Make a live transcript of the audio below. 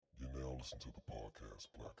listen to the podcast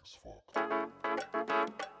Black as Fuck.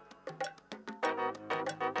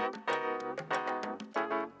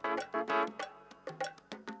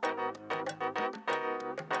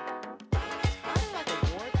 Kinda like a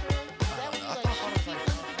war film. Is that when you like shoot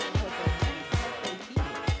people?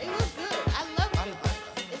 They look good. I love it.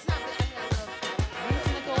 It's not bad. I mean, I love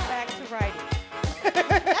Reason to go back to writing. That's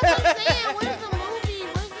what I'm saying. Where's the movie?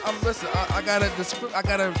 Where's the Listen,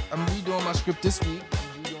 I'm redoing my script this week.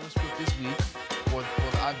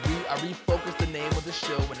 I refocused the name of the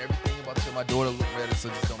show and everything about the show. My daughter read it, so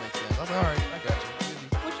it just don't make sense. I was like, all right, I got you. Busy.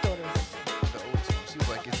 Which daughter is this? The oldest one. She was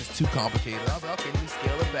like, it's just too complicated. I was like, okay, let me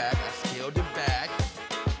scale it back. I scaled it back,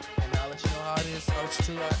 and I'll let you know how it is. I'll let you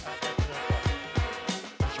tell you.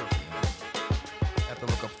 What's your opinion? I have to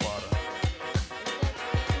look up fodder.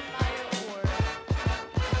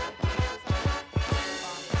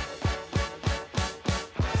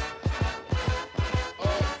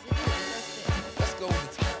 Let's go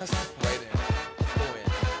with the let's right in. Let's go in.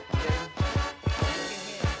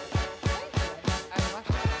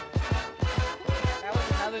 That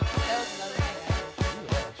was another thing.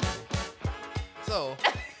 So,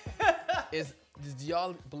 do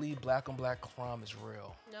y'all believe black on black crime is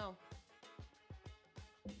real? No.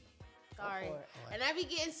 Sorry. for it. And I be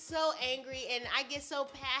getting so angry and I get so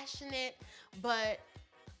passionate, but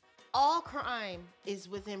all crime is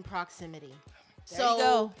within proximity.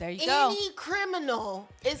 There you go. Any criminal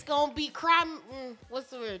is gonna be what's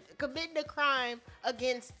the word? Committing a crime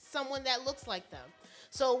against someone that looks like them.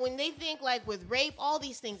 So when they think like with rape, all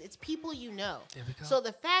these things, it's people you know. There we go. So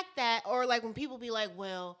the fact that, or like when people be like,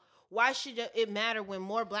 well, why should it matter when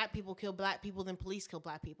more black people kill black people than police kill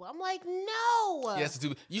black people? I'm like, no. Yes,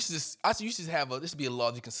 dude. You should have this should be a law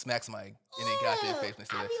that you can smack somebody in their goddamn face when they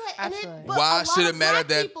say I that. be like, and Absolutely. but a Why lot should of it matter black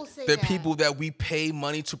that people say the that. people that we pay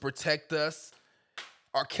money to protect us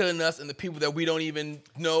are killing us, and the people that we don't even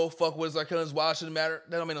know fuck with us are killing us? Why should it matter?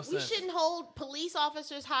 That don't make no We sense. shouldn't hold police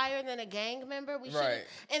officers higher than a gang member. We shouldn't. Right.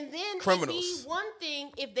 And then Criminals. it'd be one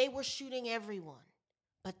thing if they were shooting everyone,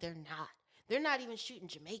 but they're not. They're not even shooting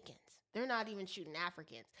Jamaicans. They're not even shooting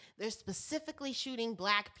Africans. They're specifically shooting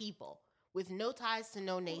black people with no ties to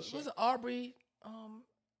no nation. Was it Aubrey?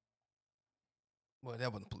 Well,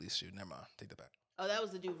 that wasn't police shooting. Never mind. Take that back. Oh, that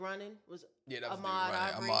was the dude running? Was Yeah, that was Ahmaud the dude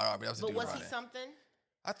running. Arbery? Ahmaud Arbery. That was the But dude was running. he something?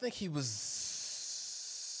 I think he was.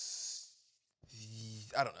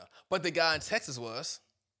 I don't know, but the guy in Texas was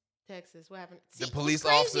Texas, what happened? the See, police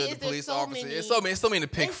what's officer. crazy The is there's police so officer. many- It's so many to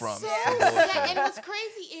pick it's from. so Some sad. bullshit. And what's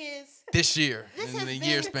crazy is This year, this in has the been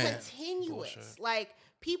year span. continuous. Bullshit. Like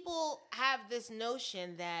people have this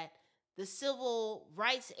notion that the civil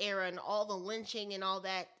rights era and all the lynching and all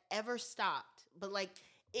that ever stopped, but like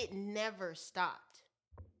it never stopped,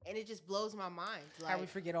 and it just blows my mind. How we Like,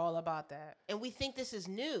 forget all about that. and we think this is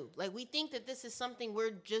new. Like we think that this is something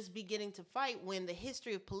we're just beginning to fight. When the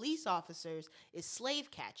history of police officers is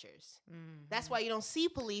slave catchers. That's why you don't see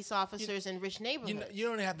police officers in rich neighborhoods. You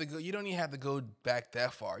don't have to go. You don't even have to go back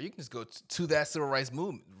that far. You can just go to that civil rights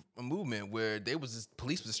movement where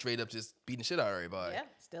police was just straight up just beating the shit out of everybody, Yeah,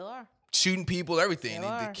 still are. shooting people, everything. They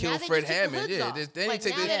They are. killed Now they Fred just took the Hammond. hoods Yeah, off. they didn't Like,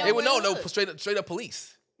 take now the, they they don't were wear no hoods. straight up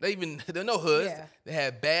police. There were no hoods. Yeah. They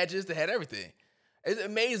had badges. They had everything. It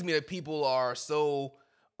amazes me that people are so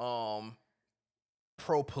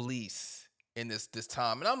pro police in this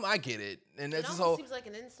time, and I get it. And it that's this almost whole. seems like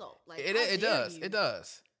an insult. Like It how it dare does. you? It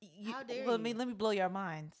does. How dare Let me you? blow your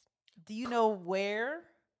minds. Do you know where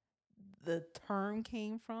the term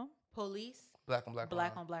came from? Police. Black on black.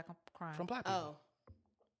 Black crime. on black crime. From black people. Oh,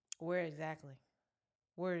 Where exactly?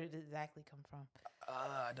 Where did it exactly come from?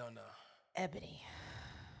 I don't know. Ebony.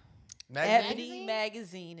 Magazine? Ebony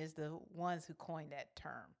magazine is the ones who coined that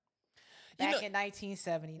term You back know- in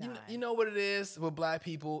 1979. You know what it is with black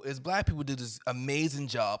people is black people do this amazing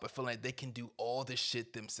job of feeling like they can do all this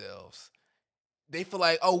shit themselves. They feel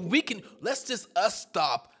like, oh, let's just us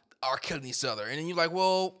stop our killing each other. And then you're like,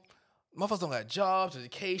 well, motherfuckers don't got jobs,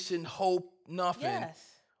 education, hope, nothing. Yes.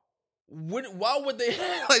 Why would they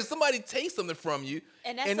like somebody take something from you?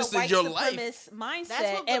 And that's this a white is your life. supremacist mindset,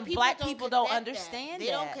 that's what. But and black don't people don't connect that. understand They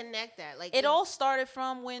that. don't connect that. Like It all started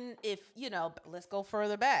from when, let's go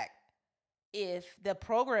further back. If the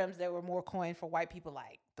programs that were more coined for white people,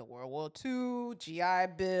 like the World War II, GI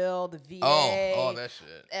Bill, the VA, Oh, that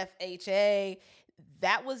shit. FHA,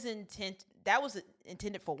 that was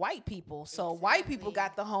intended for white people. So white people Exactly.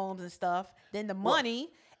 got the homes and stuff, then the money,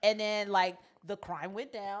 and then like the crime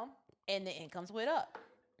went down and the incomes went up.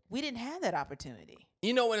 We didn't have that opportunity.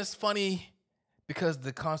 You know when it's funny? Because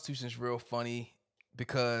the Constitution is real funny.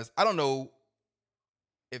 Because I don't know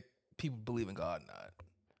if people believe in God or not.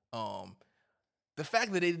 the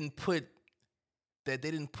fact that they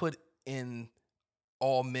didn't put in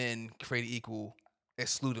all men created equal,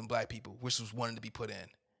 excluding black people, which was wanting to be put in.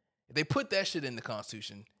 If they put that shit in the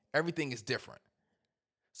Constitution, everything is different.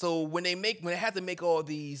 So when they have to make all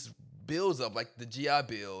these bills up, like the GI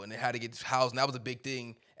Bill, and they had to get housing, that was a big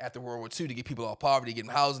thing after World War II to get people off poverty, get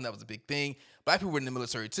them housing, that was a big thing. Black people were in the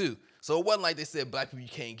military too. So it wasn't like they said black people, you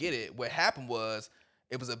can't get it. What happened was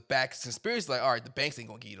it was a back conspiracy, like, all right, the banks ain't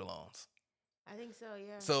gonna give you the loans. I think so,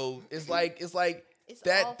 yeah. So it's like It's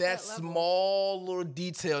all that front level. small little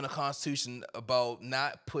detail in the Constitution about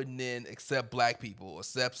not putting in except black people,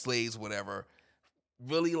 except slaves, whatever.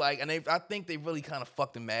 Really I think they really kind of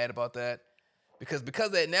fucked them mad about that. Because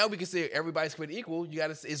of that, now we can say everybody's created equal.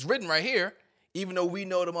 It's written right here, even though we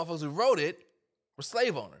know the motherfuckers who wrote it were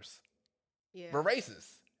slave owners. Yeah. We're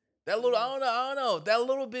racist. That little, I don't know. That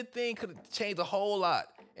little bit thing could have changed a whole lot.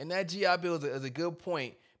 And that GI Bill is a good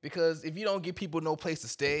point. Because if you don't give people no place to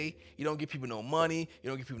stay, you don't give people no money, you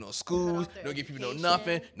don't give people no schools, off their you don't give people no education.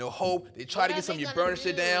 nothing, no hope. They try What to are get some of they your gonna burning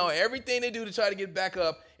shit do? down. Everything they do to try to get back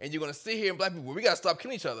up, and you're gonna sit here and black people, well, we gotta stop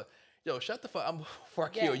killing each other. Yo, shut the fuck up before I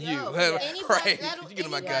kill you. Yo, Right? You get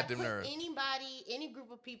on my goddamn put nerves. Any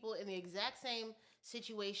group of people in the exact same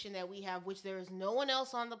situation that we have, which there is no one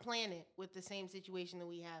else on the planet with the same situation that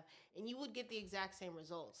we have, and you would get the exact same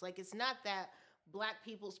results. Like, it's not that black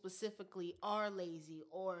people specifically are lazy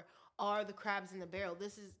or are the crabs in the barrel.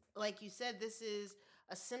 This is, like you said, this is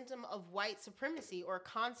a symptom of white supremacy or a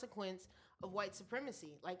consequence of white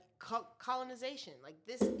supremacy, like colonization. Like,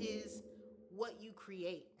 this is what you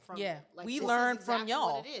create from. Yeah, Like, we this is learned from exactly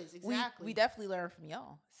y'all. What it is exactly. We definitely learned from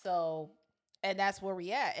y'all. So, and that's where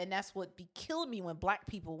we at. And that's what be killing me when black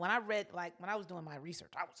people. When I read, like, when I was doing my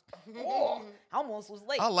research, I almost was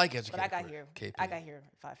late. I like educated. but I got here. KP. I got here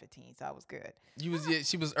at 5:15, so I was good.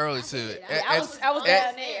 She was early too. it. I was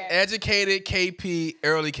down there. Educated KP,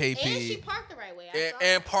 early KP. And she parked the right way. I saw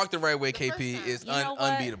And that. parked the right way, The first KP time. is You know what?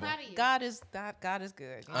 unbeatable. Proud of you. God is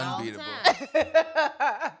good. you know? All the Unbeatable.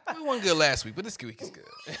 time. We weren't good last week, but this week is good.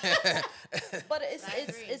 But I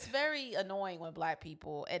agree. it's very annoying when black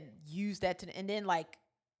people and use that to, and then like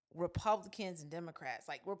Republicans and Democrats,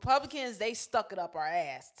 like Republicans, they stuck it up our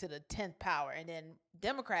ass to the 10th power, and then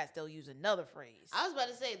Democrats, they'll use another phrase. I was about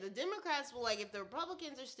to say, the Democrats will, like, if the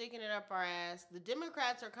Republicans are sticking it up our ass, the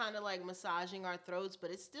Democrats are kind of like massaging our throats,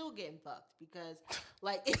 but it's still getting fucked because,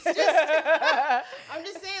 like, it's just, I'm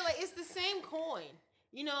just saying, like, it's the same coin.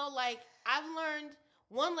 You know, like, I've learned,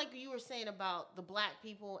 one, like you were saying about the black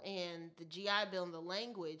people and the GI Bill and the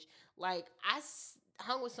language, like,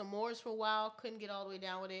 hung with some Moors for a while, couldn't get all the way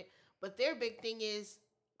down with it, but their big thing is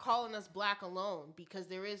calling us black alone because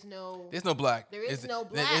there is no black. There is no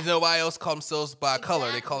black. There's nobody else call themselves by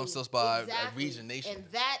color. They call Exactly. themselves by Exactly. region, nation. And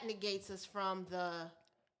that negates us from the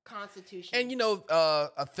Constitution. And you know,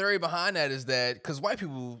 a theory behind that is that because white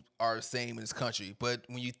people are the same in this country, but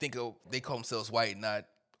when you think of, they call themselves white, not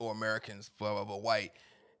or Americans, blah blah blah, white.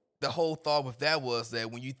 The whole thought with that was that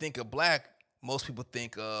when you think of black, most people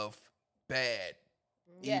think of bad,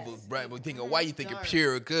 Yes. evil. Right? When you think of white, you think of Dark.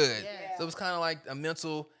 pure, good. Yeah. So it's kind of like a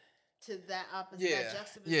mental. to that opposite, Yeah, that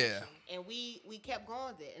juxtaposition. yeah. And we kept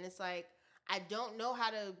going with it. And it's like, I don't know how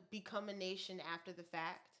to become a nation after the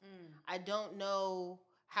fact. I don't know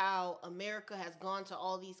how America has gone to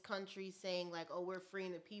all these countries saying like, oh, we're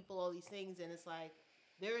freeing the people, all these things. And it's like,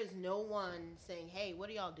 there is no one saying, hey, what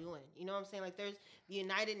are y'all doing? You know what I'm saying? Like, there's the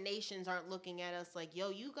United Nations aren't looking at us like, yo,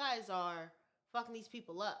 you guys are fucking these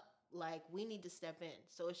people up. Like, we need to step in.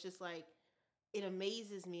 So it's just like, it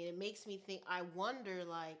amazes me. And it makes me think, I wonder,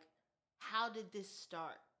 like, how did this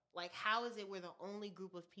start? Like, how is it we're the only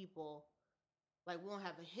group of people, like, we don't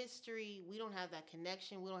have a history, we don't have that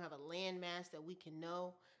connection, we don't have a landmass that we can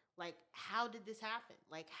know. Like, how did this happen?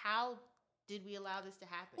 Like, how did we allow this to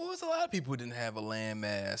happen? Well, there's a lot of people who didn't have a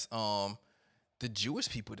landmass. The Jewish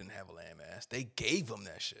people didn't have a landmass. They gave them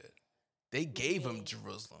that shit. They gave them mean?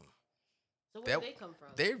 Jerusalem. So where that- did they come from?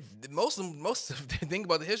 They most of think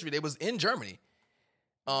about the history. They was in Germany.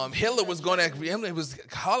 Hitler was going to. It was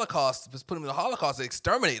Holocaust. Was put them in the Holocaust to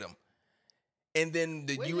exterminate them. And then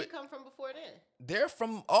Where did they come from before then? they're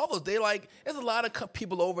from all those. They like. There's a lot of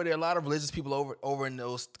people over there. A lot of religious people over in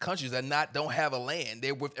those countries that don't have a land.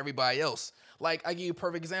 They're with everybody else. Like I give you a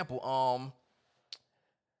perfect example.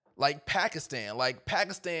 Like Pakistan.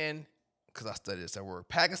 Because I studied this at work.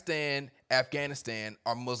 Pakistan, Afghanistan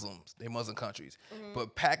are Muslims. They're Muslim countries.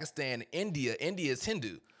 But Pakistan, India is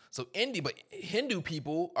Hindu. So but Hindu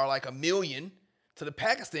people are like 1 million to the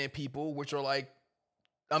Pakistan people, which are like,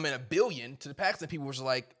 1 billion to the Pakistan people, which are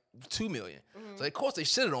like 2 million. So of course they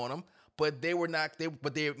shitted on them, but they were not.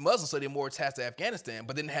 But they're Muslims, so they're more attached to Afghanistan,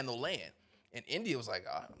 but they didn't have no land. And India was like,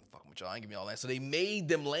 I'm fucking with y'all. I ain't giving y'all land. So they made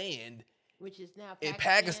them land Which is now in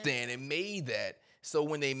Pakistan and made that. So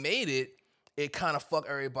when they made it, it kind of fucked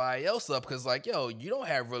everybody else up because like, yo, you don't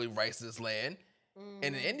have really rights to this land.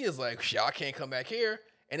 And then India's like, y'all can't come back here.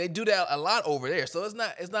 And they do that a lot over there. So it's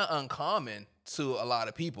not uncommon to a lot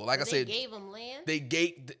of people. Like I said, they gave them land. they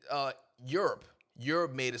gave Europe.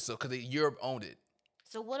 Europe made it so because Europe owned it.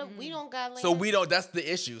 So what if we don't got land? So we don't. That's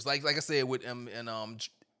the issues. Like I said with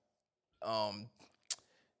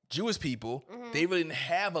Jewish people, they really didn't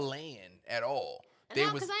have a land at all.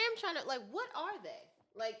 Because I am trying to like, what are they?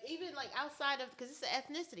 Like even like outside of because it's an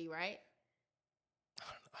ethnicity, right?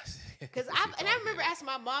 Because I remember asking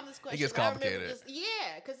my mom this question. It gets complicated.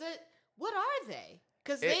 Because what are they?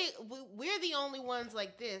 Because we're the only ones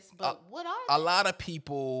like this. But what are a they? lot of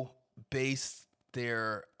people base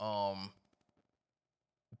their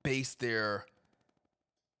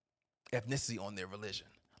ethnicity on their religion.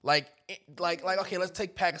 Like okay, let's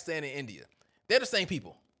take Pakistan and India. They're the same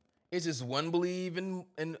people. It's just one believe in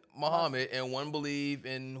Muhammad and one believe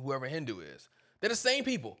in whoever Hindu is. They're the same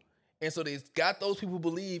people. And so they got those people who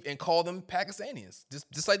believe and call them Pakistanians.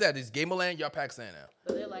 Just like that. They just gave them a land, y'all Pakistan now.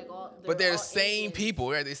 So they're like all. But they're all the same Asians. people,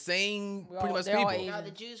 right? They're same pretty much they're all people. Asian. Are the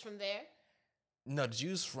Jews from there? No, the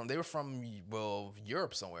Jews they were from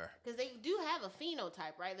Europe somewhere. Because they do have a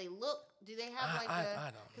phenotype, right? They look. Do they have like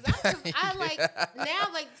I Because don't. I like now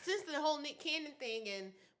like since the whole Nick Cannon thing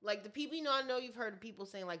and like the people I know you've heard of people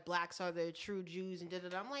saying like blacks are the true Jews and da da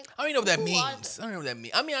da. I'm like, I don't even know what that who are means. they? I don't know what that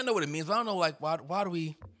means. I mean, I know what it means, but I don't know like why do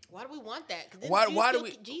we Why do we want that? why do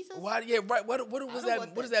we Jesus? What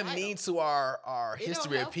does that mean to our It don't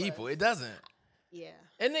history of help people? us. It doesn't. Yeah.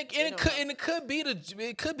 And it could be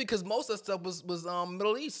because most of the stuff was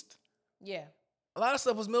Middle East. Yeah. A lot of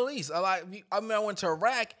stuff was Middle East. I went to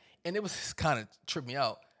Iraq and it was kind of tripped me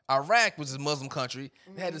out. Iraq was a Muslim country.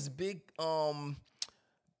 They had this big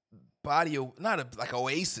body of like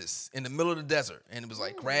oasis in the middle of the desert, and it was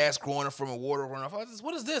like grass growing from a water running off. I was just,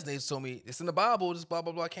 what is this? And they told me it's in the Bible. This blah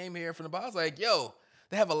blah blah came here from the Bible. I was like, yo,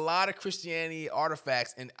 they have a lot of Christianity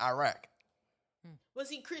artifacts in Iraq. Well,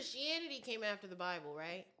 see, Christianity came after the Bible,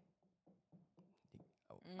 right?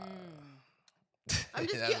 I'm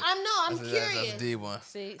just. I'm curious. That's a deep one.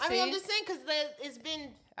 See, I mean, I'm just saying because it's been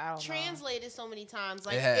I don't know. translated so many times.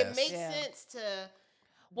 Like It it has. makes Yeah. sense to.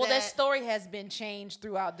 Well, that story has been changed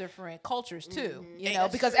throughout different cultures too. You And know,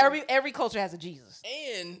 that's because true. every culture has a Jesus.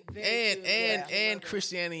 And Very true. Yeah. and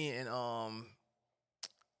Christianity and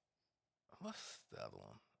what's the other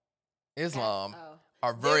one? Islam. Oh.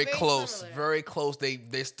 Are They're very very close, similar. very close.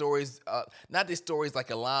 Their stories, not their stories like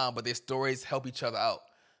Islam, but their stories help each other out.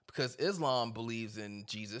 Because Islam believes in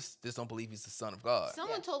Jesus, they just don't believe he's the son of God.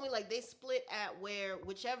 Someone told me like they split at where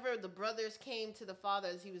whichever the brothers came to the father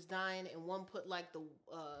as he was dying, and one put like the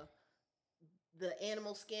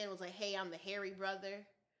animal skin was like, "Hey, I'm the hairy brother."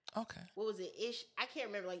 Okay. What was it? I can't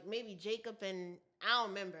remember. Like maybe Jacob and I don't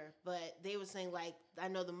remember, but they were saying like I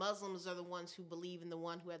know the Muslims are the ones who believe in the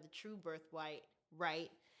one who had the true birthright, right?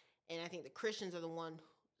 And I think the Christians are the one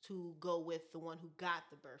to go with the one who got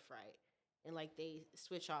the birthright. And like they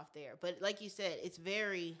switch off there, but like you said, it's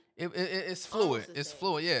very It's fluid. Almost the It's same.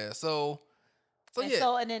 fluid. Yeah. So And yeah.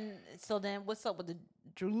 so then what's up with the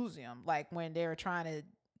Jerusalem? Like when they were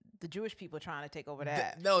the Jewish people trying to take over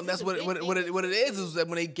that. No, and This that's is a what big what thing. it is that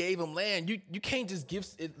when they gave them land, you can't just give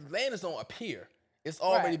it. Land is don't appear. It's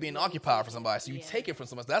already Right. being occupied for somebody, so you Yeah. take it from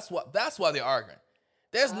somebody. That's why they're arguing.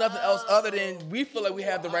 There's nothing else other than we feel like we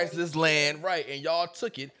have the rights to this land, right? And y'all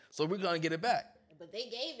took it, so we're gonna get it back. But they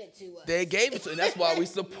gave it to us. They gave it to, and that's why we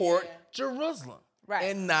support Yeah. Jerusalem, Right.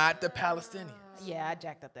 and not the Palestinians. Yeah, I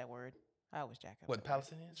jacked up that word. I always jack up. What, that word.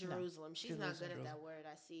 Palestinians? Jerusalem. She's not good at that word.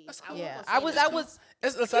 I see. That's I cool. won't Yeah, go I say was.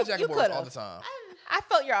 that. Let's I jack You up words all could've. the time. I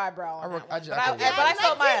felt your eyebrow. On that I one, jacked up but I words.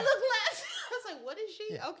 felt I my. did look last. I was like, what is she?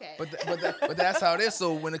 Yeah. Okay. But that's how it is.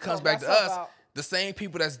 So when it comes Felt back to myself us, out. the same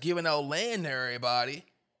people that's giving out land to everybody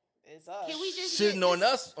It's us. Can we just shitting get on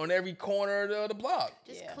this- us on every corner of the block.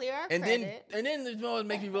 Just Yeah. clear our And credit. then you know what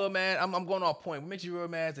makes me real mad? I'm going off point. What makes you real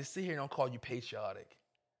mad is they sit here and don't call you patriotic.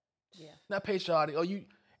 Yeah. Not patriotic. Oh, you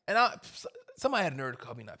and somebody had a nerve to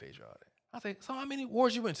call me not patriotic. I was like, so how many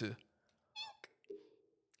wars you went to?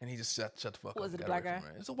 And he just shut the fuck up. Was it a Got black away from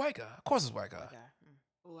guy? me. It's a white guy. Of course it's a white guy. Okay.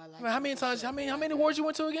 Oh, I like I mean, how many people times? shut How many up. wars you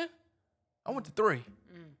went to again? I went to 3.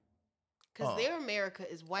 Because Oh. their America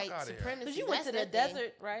is white Fuck outta here. supremacy. Because you went to That's the their thing.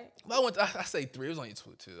 desert, right? Well, I say 3. It was only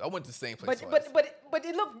 2. I went to the same place But twice. but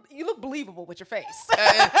you look believable with your face.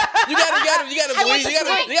 And you gotta believe.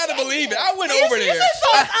 You gotta believe it. I went over there.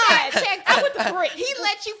 I went to 3. He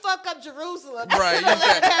let you fuck up Jerusalem. Right. Let her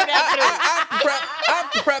have that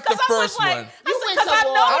I prepped the I was first like, one. You went Because to I've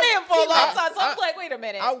war. known him for a long I- time, so I'm I- like, wait a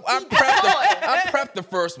minute. I prepped the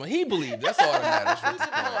first one. He believed. That's all that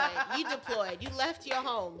matters. You deployed. You left your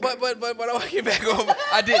home. But I want to get back over.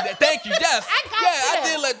 I did that. Thank you. Yes. I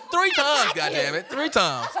did like 3 times. God damn it, 3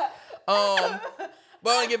 times. But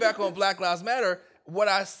I want to get back on Black Lives Matter.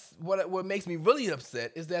 What makes me really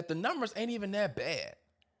upset is that the numbers ain't even that bad.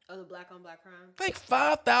 Oh, the black on black crime. Like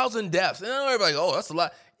 5,000 deaths, and everybody's like, "Oh, that's a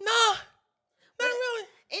lot." Nah, not really.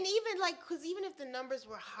 And even like, because even if the numbers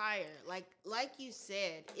were higher, like you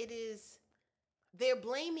said, they're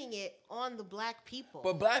blaming it on the black people.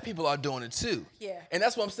 But black people are doing it too. Yeah. And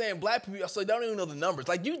that's what I'm saying. Black people, so they don't even know the numbers.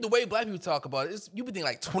 Like the way black people talk about it, you would think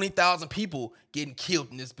like 20,000 people getting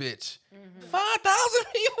killed in this bitch. 5,000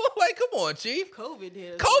 people? Like, come on, Chief. COVID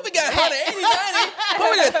did. COVID got 180, 90.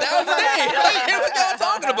 COVID got 1,000 days. What y'all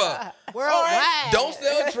talking about? Worldwide. Don't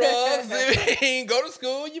sell drugs. Go to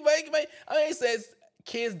school. You make. I mean, it says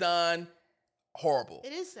kids dying. Horrible.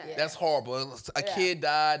 It is sad. Yeah. That's horrible. A kid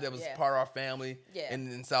died that was Yeah. part of our family Yeah.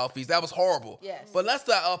 in Southeast. That was horrible. Yes. But let's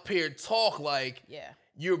not up here talk like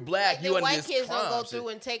you're black. Like you the under white this kids don't go crime through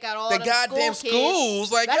shit. and take out all The them goddamn school kids.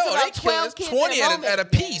 schools, like, That's yo, about they kill 12 kids 20 at a at a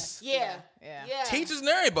piece. Yeah. Yeah. Teachers and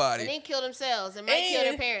everybody. And then kill themselves and might kill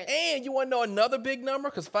their parents. And you want to know another big number?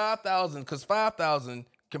 Because 5,000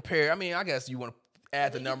 compare. I mean, I guess you want to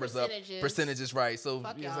add the do numbers up. percentages. Percentages, right. So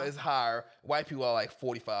Fuck it's, y'all. it's higher. White people are like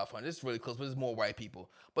 4,500. It's really close, but it's more white people.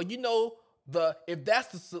 But if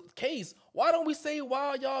that's the case, why don't we say, why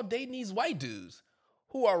are y'all dating these white dudes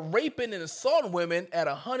who are raping and assaulting women at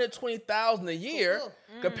 120,000 a year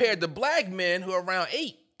compared to black men who are around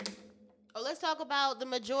 8? Oh, let's talk about the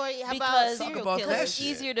majority. How about Because serial about killers? that it's shit.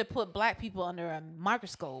 easier to put black people under a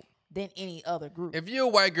microscope than any other group. If you're a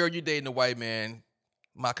white girl, you're dating a white man,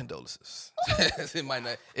 my condolences. it might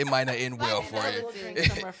not end well for you. We'll drink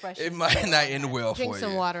some refreshing It might not end well Drink for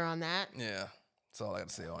some you. water on that. Yeah, that's all I got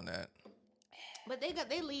to say on that. But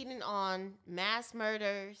they leading on mass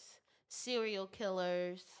murders, serial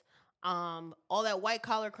killers, all that white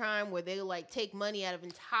collar crime where they like take money out of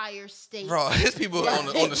entire states. Bro, there's people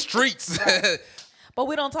on the streets. But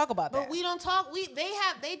we don't talk about that. But we don't talk.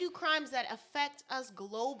 They do crimes that affect us not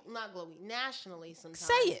globally, nationally. Sometimes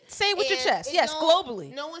Say it. Say it with your And chest. it Yes, don't-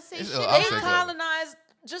 globally. No one say It's- shit. I'll They say about it. globally. colonized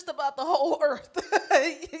just about the whole earth.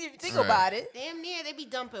 If you think Right. about it. Damn near, they be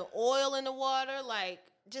dumping oil in the water, like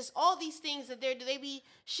just all these things that they do. They be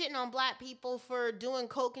shitting on black people for doing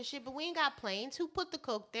coke and shit, but we ain't got planes. Who put the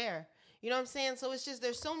coke there? You know what I'm saying? So it's just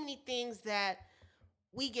there's so many things that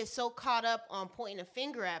we get so caught up on pointing a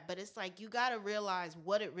finger at, but it's like you got to realize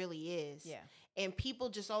what it really is. Yeah. And people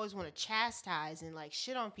just always want to chastise and like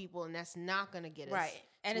shit on people, and that's not gonna get us Right.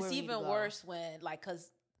 And to it's where we need to even go. worse when,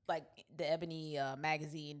 because the Ebony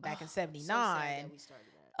magazine back in So sad '79, that we started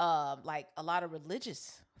that. like a lot of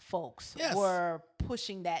religious folks Yes. were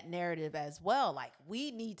pushing that narrative as well. Like,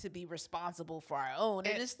 we need to be responsible for our own.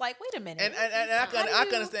 And it's like, wait a minute. and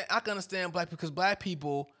I can understand black people, because black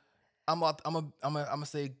people, I'm gonna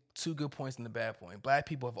say 2 good points and a bad point. Black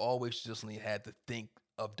people have always traditionally had to think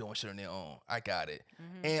of doing shit on their own. I got it.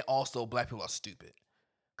 And also, black people are stupid.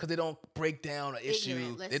 Because they don't break down an issue.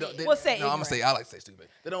 Ignorant, let's They don't. say They, We'll say no, I'm gonna ignorant. say I like to say stupid.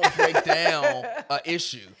 They don't break down an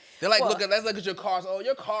issue. They're like, Well- let's look at your cars. Oh,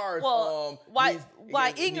 your cars. Well, why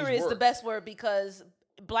needs ignorant is the work. best word, because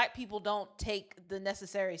black people don't take the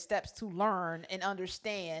necessary steps to learn and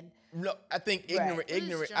understand. No, I think Right. ignorant. What is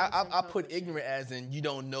Ignorant. Jonathan I put Publishing? ignorant as in you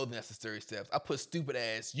don't know the necessary steps. I put stupid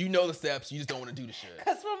as you know the steps, you just don't want to do the shit.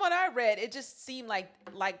 Because from what I read, it just seemed like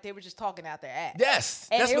they were just talking out their ass. Yes,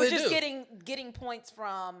 And that's they what were they just do. getting points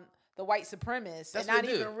from the white supremacists That's and what not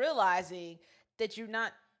they do. even realizing that you're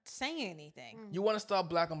not saying anything. You want to stop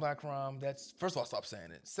black on black crime? That's first of all, stop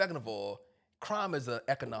saying it. Second of all, crime is an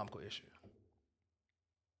economical issue.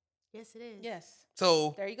 Yes, it is. Yes.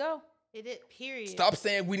 So There you go. It is. Period. stop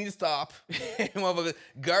saying we need to stop. Motherfucker,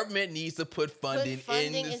 government needs to put funding,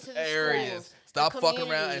 funding in into these the areas. schools, Stop the fucking around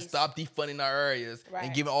and communities. stop defunding our areas Right.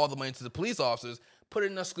 and giving all the money to the police officers. Put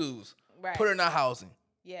it in our schools. Right. Put it in our housing.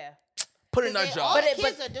 Yeah. Put it in our All jobs. But the it-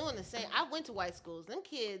 kids are doing the same. I went to white schools. Them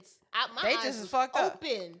kids, my They eyes just as was fucked up.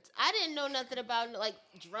 opened. I didn't know nothing about like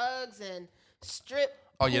drugs and strip.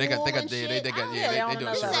 Oh yeah, they got pool and they shit. got I yeah, they they on doing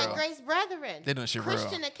another shit was level. at real. Grace Brethren. They doing shit real.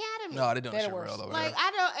 Christian Academy. No, they doing Better shit worse. real over like there.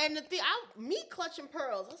 I don't. And the thing, me clutching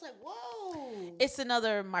pearls. I was like, whoa. It's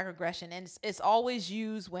another microaggression, and it's always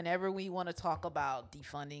used whenever we want to talk about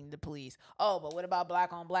defunding the police. Oh, but what about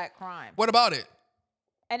black on black crime? What about it?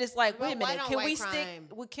 And it's like, What wait a about minute, white on can we white stick?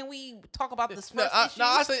 crime? Can we talk about this No, first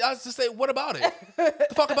issue? I just say, what about it? The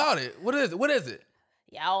fuck about it? What is it? What is it?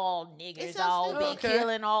 y'all all niggers, It's so all been stupid.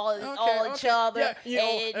 killing all each other,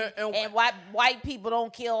 and white people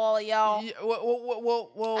don't kill all of y'all. Yeah,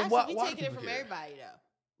 well, Actually, why we do taking it people from care? everybody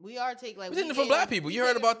though. We are taking like We taking it from black people. You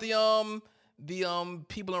heard about the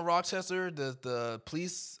people in Rochester, the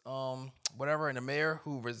police, whatever, and the mayor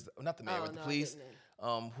who not the mayor, but the police,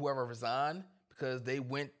 whoever resigned because they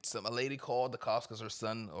went. A lady called the cops because her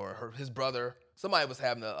son or his brother, somebody was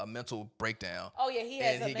having a mental breakdown. Oh yeah, he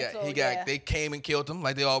has And a he mental. got they came and killed him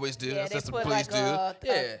like they always do. Yeah, That's they what the put police like do.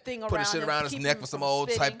 a thing put a shit him around to his keep neck him with some from old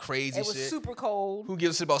spitting. type crazy It was shit. super cold, Who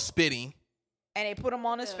gives a shit about spitting? and they put him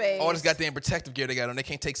on his Yeah. face. All this goddamn protective gear they got on, they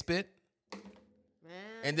can't take spit. Man.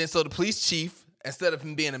 And then so the police chief, instead of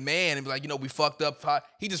him being a man and be like, we fucked up,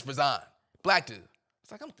 he just resigned. Black dude.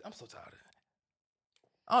 It's like I'm so tired of it.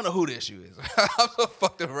 I don't know who the issue is. I'm so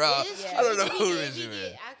fucked around. It is Yeah. I don't know If who you the get- if you issue is.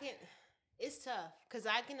 get- I can. It's tough because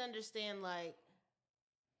I can understand like.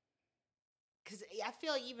 Because I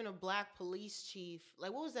feel like even a black police chief,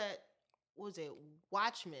 like what was that? What was it?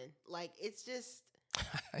 Watchmen. Like it's just.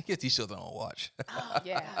 I guess these shows I don't watch. Oh,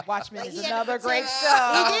 Yeah, God. Watchmen Like, is he had to another great protect-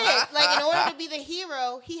 show. He did. Like in order to be the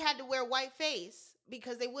hero, he had to wear white face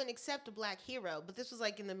because they wouldn't accept a black hero. But this was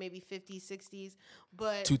like in the maybe 50s, 60s.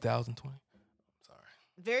 But 2020. Sorry.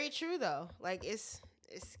 very true though. Like it's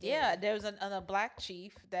scary. Yeah, there was a black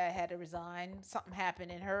chief that had to resign. Something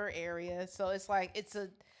happened in her area, so it's like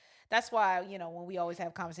That's why when we always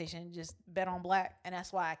have conversation, just bet on black, and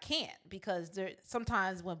that's why I can't because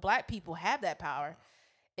sometimes when black people have that power,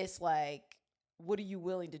 it's like, what are you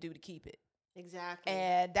willing to do to keep it? Exactly.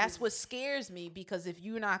 And that's what scares me because if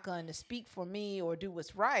you're not going to speak for me or do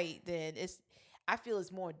what's right, then I feel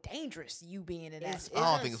it's more dangerous you being in that It's- spot.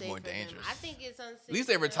 I don't think it's unsafe more for them. dangerous. I think it's unsafe. At least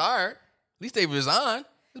they for them. retired. At least they resigned.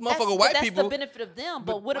 These That's- motherfucker but white that's people. the benefit of them.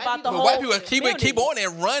 But what white about the people- whole But white people keep on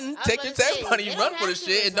community? and run, was take your gonna tax say, money, they run don't for the have to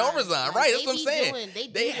shit, and don't resign. resign. Like, Right, they that's what I'm be saying. doing- they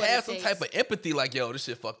They do what have it some takes. type of empathy, like, yo, this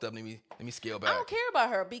shit fucked up. Let me scale back. I don't care about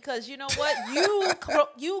her because you know what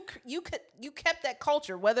you kept that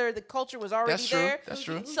culture whether the culture was already That's true. there. That's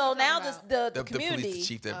true. Who's So you now talking the The community, police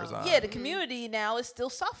chief that resigned. yeah, the community now is still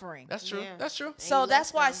suffering. That's true. Yeah. That's true. So you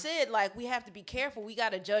that's left why I them. said like we have to be careful. We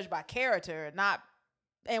got to judge by character, not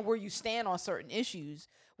and where you stand on certain issues.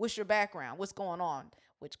 What's your background? What's going on?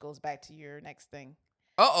 Which goes back to your next thing.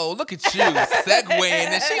 Look at you segueing,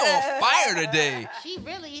 and she on fire today. She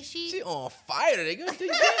She on fire today. Go do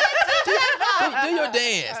your dance. Do your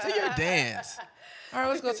dance. Do your dance. All right,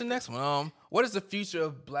 let's go to the next one. What is the future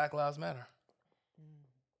of Black Lives Matter?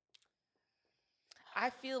 I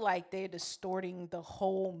feel like they're distorting the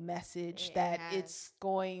whole message It that has. it's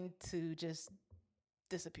going to just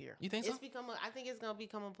disappear. You think so? I think it's gonna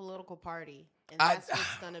become a political party, and I- that's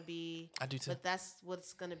what's gonna be. I do too. But that's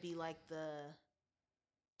what's gonna be like the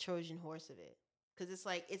Trojan horse of it, because it's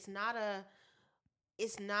like it's not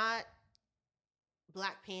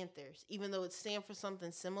Black Panthers, even though it stands for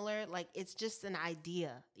something similar. Like it's just an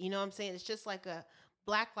idea. You know what I'm saying? It's just like a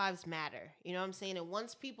Black Lives Matter. You know what I'm saying? And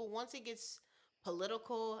once it gets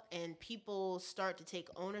political and people start to take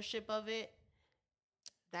ownership of it,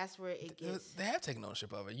 that's where it gets. They have taken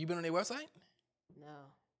ownership of it. You been on their website? No.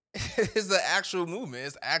 It's an actual movement.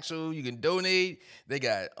 It's actual. You can donate. They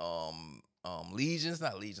got legions,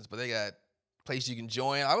 not legions, but they got place you can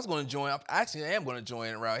join. I was going to join. I actually am going to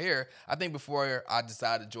join around here. I think before I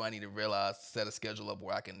decide to join, I need to set a schedule up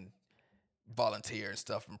where I can volunteer and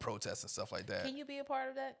stuff and protest and stuff like that. Can you be a part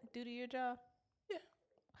of that due to your job?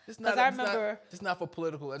 It's 'Cause I remember- it's not for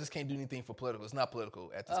political. I just can't do anything for political. It's not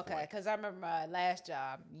political at this Okay, point. because I remember my last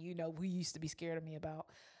job. We used to be scared of me about.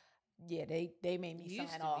 Yeah, they made me Used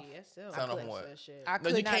sign to off. be. It's still Sign off like what? that shit. I No,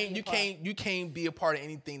 could you not be can't. a You part. can't. You can't be a part of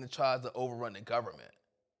anything that tries to overrun the government,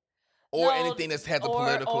 or No, anything that's had the or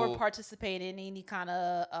political. participate in any kind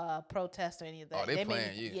of protest or any of that. Oh, they made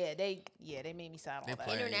playing me, you. Yeah, they made me sign all They that.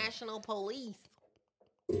 playing. International police.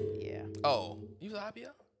 Yeah, Oh, you was a IPO?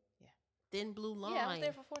 Then Blue Line. yeah, I was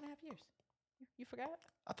there for 4.5 years. You forgot?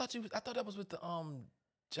 I thought that was with the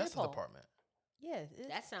Justice Interpol. Department. Yeah,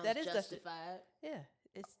 That sounds that is justified. Yeah,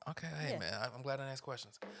 it's Okay, hey Yeah. man, I'm glad I asked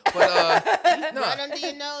questions. But no, Right under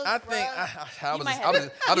your nose, I think bruh. I You was might just,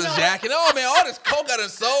 have I was just jacking. Oh man, all this coke got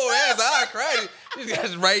us so ass. I cried. These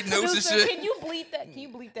guys writing notes and Producer, shit. Can you bleep that? Can you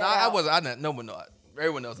bleep that? No, out? I wasn't. No one knows.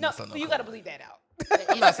 Everyone knows. I'm No, not selling no you coke. gotta bleep that out.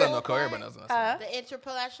 I'm not selling no coke. Everybody knows. I'm not selling. The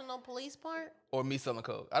international police part. Or me selling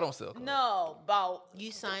coke. I don't sell coke. No, about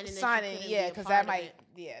You signing. signing. Yeah, because that might.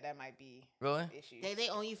 Yeah, that might be Really? issues. They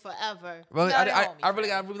own you forever. Really? No, they I won't be really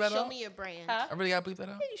fair. gotta bleep that Show out. me your brand. Huh? I really gotta bleep that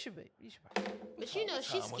out. Yeah, you should be. You should. Probably. But you know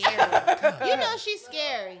she's time was scary. You know she's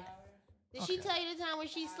scary. Did she Okay. tell you the time when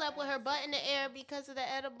she slept with her butt in the air because of the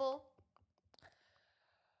edible?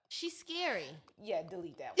 She's scary. Yeah,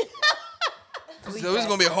 delete that one. So this is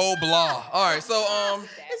gonna be a whole blah. All right, so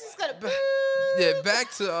This is gonna. yeah,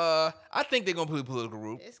 back to I think they're gonna be a political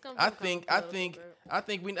group. It's gonna I become a think political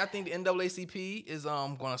group. I think the NAACP is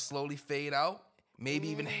gonna slowly fade out. Maybe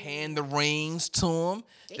even hand the reins to them.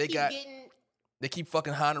 They keep getting. They keep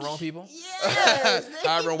fucking hiring the wrong people. Yes, they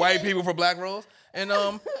hiring keep white getting- people for black roles. And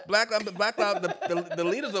Black Lives, the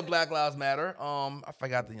leaders of Black Lives Matter. I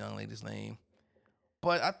forgot the young lady's name,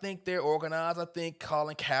 but I think they're organized. I think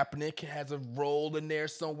Colin Kaepernick has a role in there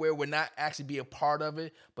somewhere. We're not actually be a part of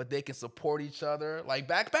it, but they can support each other. Like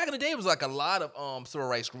back in the day, it was like a lot of civil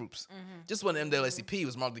rights groups. Just when NAACP it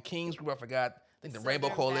was Martin Luther King's group. I forgot. I think the Rainbow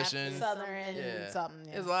Southern Coalition. Baptist. Southern Yeah. something.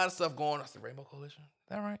 Yeah. There's a lot of stuff going on. That's the Rainbow Coalition. Is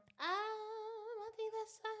that right? I think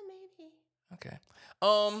that's maybe. Okay.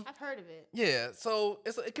 I've heard of it. Yeah, so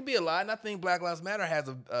it could be a lot, and I think Black Lives Matter has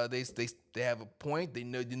a they have a point. They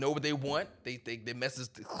know what they want. Their message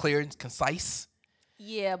is clear and concise.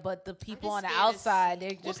 Yeah, but the people just on the scared to outside, they're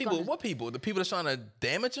What just people? gonna, What people? The people that's trying to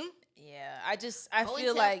damage them. Yeah, I Go and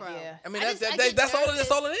feel tell like bro. yeah. I mean, I that's get that's all. nervous.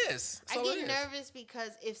 That's all it is. That's I all it get is. nervous because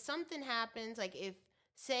if something happens, like if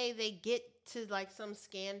say they get to like some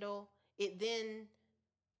scandal, it then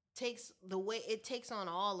takes on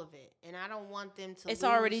all of it, and I don't want them to. It's lose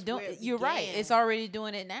already where doing. it You're right. began. It's already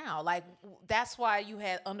doing it now. Like that's why you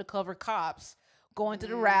had undercover cops going to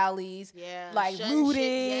the rallies, Yeah, like shutting looting,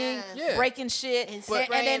 shit, Yeah. breaking shit, And and spraying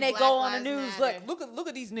then they Black go on the Lives news. Matter. Look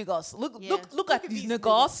at these niggas. Look Yeah. look at these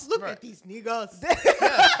niggas. Look Right. at these niggas.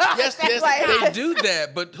 Yes, That's like- they do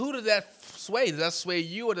that, but who does that sway? Does that sway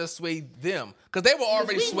you or does that sway them? Because they were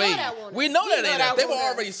already we know swayed. that won't We us. know We that know ain't that us. They were won't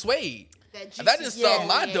us. already swayed. That That didn't stop yeah,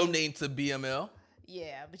 my yeah. donating to BML.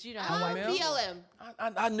 Yeah, but you know how white people. BLM.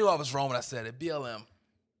 I knew I was wrong when I said it. BLM.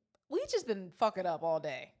 We just been fucking up all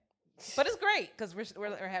day, but it's great because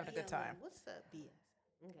we're having a good time. What's the BS?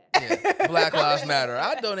 Okay. Yeah, Black Lives Matter.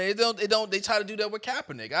 I donate. They try to do that with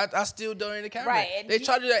Kaepernick. I still donate to Kaepernick. Right, and They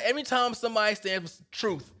try to do that every time somebody stands for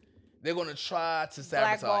truth. They're gonna try to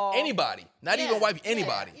sabotage Blackball. anybody, not even white people,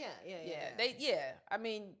 anybody. Yeah. I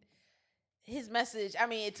mean, his message. I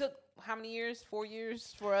mean, it took how many years? 4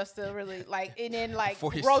 years for us to really like, and then like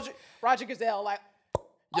 4 years. Roger Goodell, like,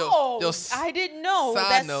 Yo, I didn't know.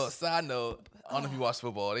 Side That's- note. I don't know if you watch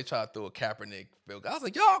football. They try to throw a Kaepernick field goal. I was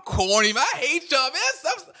like, y'all corny, man. I hate y'all,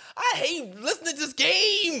 man. I hate listening to this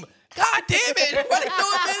game. God damn it. What are they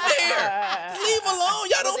doing in there? Just leave him alone.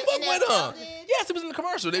 Y'all don't it fuck with NFL him. did? Yes, it was in the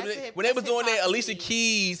commercial. When they was doing that Alicia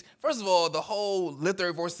Keys, first of all, the whole Lift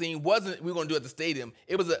Every Voice scene wasn't we were going to do at the stadium.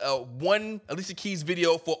 It was a one Alicia Keys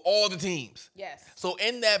video for all the teams. Yes. So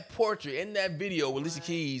in that portrait, in that video, Alicia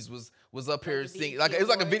Keys was up here the singing. BET Like it was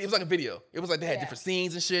like a Awards. video. It was like a video. It was like they had Yeah. different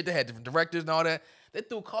scenes and shit. They had different directors and all that. They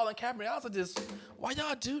threw Colin Kaepernick. I was like, this, why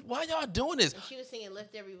y'all doing this? And she was singing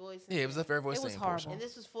 "Lift Every Voice." Yeah, it was a fair voice It was singing portion. horrible. And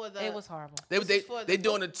this was for the. It was horrible. This is for They the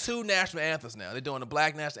doing the two national anthems now. They're doing the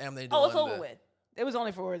black national anthem. They doing Oh, it's over the, with. It was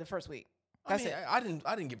only for the first week. I That's mean, it.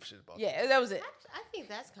 I didn't give a shit about that. Yeah, that was it. I think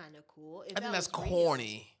that's kind of cool. If I think that that's was real.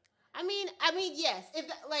 corny. I mean, yes.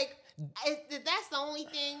 If that's the only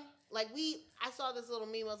thing, like I saw this little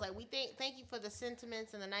meme. I was like, thank you for the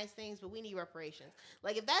sentiments and the nice things, but we need reparations.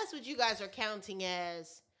 Like, if that's what you guys are counting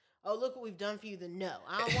as, oh, look what we've done for you, then no,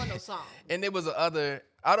 I don't want no song. And there was other.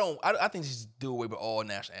 I think they should do away with all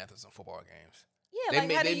national anthems in football games. Yeah,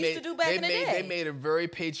 like how they used to do back in the day. They made it very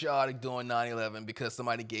patriotic during 9/11 because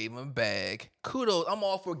somebody gave them a bag. Kudos, I'm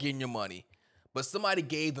all for getting your money, but somebody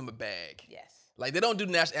gave them a bag. Yes. Like they don't do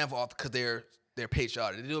the national anthem because they're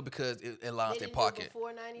patriotic. They do it because it lines their They didn't do it pocket.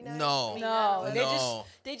 before 99? No. I mean, No, 9/11?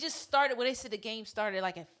 they just started when they said the game started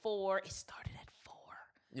like at 4. It started at 4.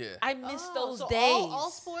 Yeah. I miss those so days.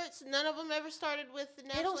 All sports, none of them ever started with the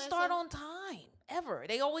national They don't start anthem? on time ever.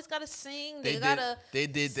 They always gotta sing. They They gotta.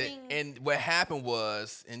 did that. sing. And what happened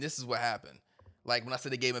was, and this is what happened. Like when I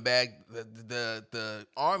said they gave them a bag, the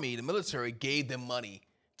army, the military gave them money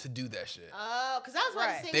to do that shit. Oh, because I was about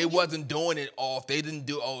Right. to say They when you- wasn't doing it off. They didn't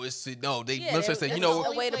do. Oh, it's no. They Yeah, military they- said, that's you know,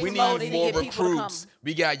 a way to we promote need it to more get people to recruits.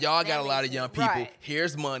 come. Y'all got That a lot of makes young sense. people. Right.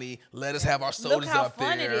 Here's money. Let us have our Look soldiers how up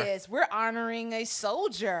fun there. it is. We're honoring a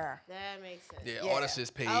soldier. That makes sense. Yeah, Yeah. all that shit's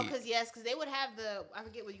paid. Oh, because they would have I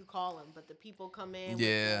forget what you call them, but the people come in. with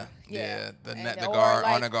Yeah, the- yeah. The And- the or guard,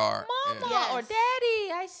 like, honor guard. Mama Yeah. or Yes.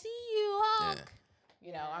 daddy, I see you. Hug. Yeah.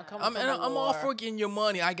 You know, I'm coming I'm from the all war. for getting your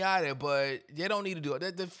money. I got it, but they don't need to do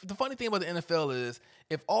it. The funny thing about the NFL is,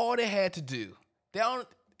 if all they had to do, they don't.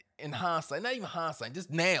 In hindsight, not even hindsight, just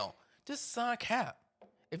now, just sign Cap.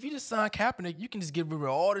 If you just sign Kaepernick, you can just get rid of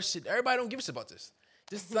all this shit. Everybody don't give a shit about this.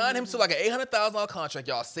 Just sign him to like an $800,000 contract.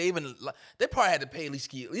 Y'all saving. They probably had to pay Alicia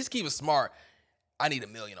Keys. Alicia Keys was smart. I need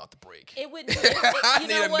 $1 million off the break. It would. I You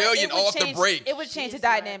need know $1 what? million It would off the change- break. It would change the He's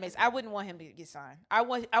right. dynamics. I wouldn't want him to get signed. I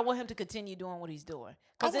want him to continue doing what he's doing I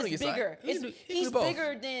because wanna it's get signed. bigger. He can do He's both.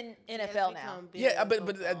 bigger than NFL now. Yeah, but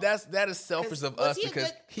that is selfish of us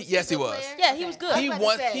because yes, he was. Yeah, he was good. He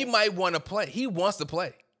wants. He might want to play. He wants to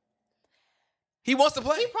play. He wants to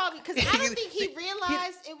play. He probably because I don't think he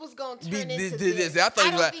realized it was going to turn into this. I thought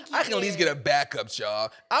he was don't like, think I can at least cared. get a backup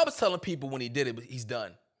job. I was telling people when he did it, but he's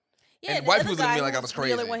done. Yeah, And the white other people look at me guy like I who's was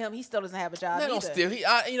crazy. dealing with him, he still doesn't have a job They either. don't steal.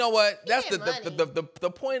 You know what? That's get the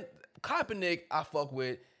point. Kaepernick, I fuck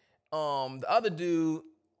with. The other dude,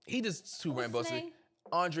 he just too What's his rainbow. name?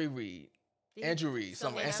 Andre Reed, Did Andrew Reed,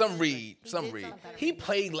 something some happened? Reed, He some did Reed. something. He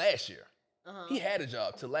played last year. Uh-huh. He had a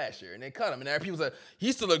job till last year, and they cut him. And there are people say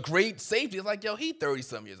he's still a great safety. It's like, yo, he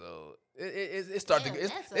 30-some years old. It start Damn,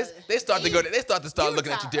 to that's they start to go. They start to start You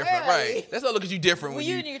looking at you retire different, early. right? They start looking at you different When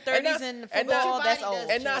when you in your 30s in football, that's Everybody old. does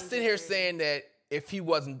and not change sitting at here 30. saying that if he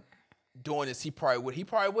wasn't doing this, he probably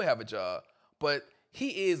would have a job. But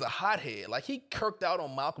he is a hothead. Like he kirked out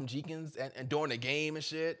on Malcolm Jenkins and during the game and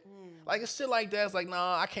shit. Like it's shit like that. It's like,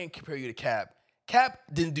 nah, I can't compare you to Cap. Cap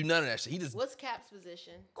didn't do none of that shit. He just What's Cap's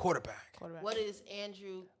position? quarterback, What is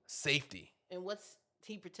Andrew safety. and what's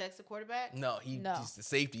he protects the quarterback? No, No. he's the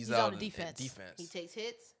safety. He's He's out on the in defense. defense. He takes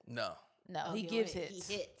hits. No, No, Oh, he gives only- hits.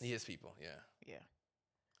 He hits. he hits people. Yeah, Yeah.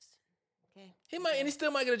 Okay. he might, and he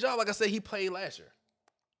still might get a job. Like I said, he played last year.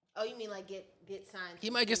 Oh, you mean like get signed? He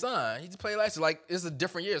might get signed. He just played last year. Like it's a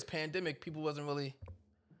different year. It's pandemic. People wasn't really,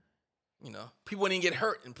 people didn't get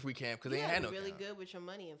hurt in pre-camp because they You ain't had gotta no be really camp. good with your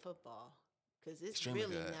money in football because it's Extremely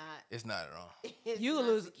really good. not. It's not at all. It's You can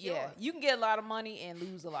not lose. secure. Yeah, you can get a lot of money and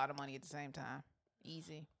lose a lot of money at the same time.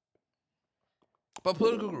 Easy. But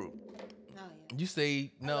political group, Oh, yeah. you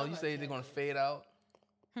say no. love You our say they're gonna candidates. fade out.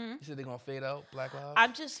 Hmm? You said they're gonna fade out. Black Lives.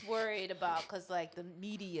 I'm just worried about because like the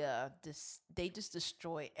media, they just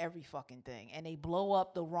destroy every fucking thing and they blow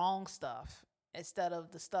up the wrong stuff instead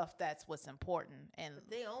of the stuff that's what's important and But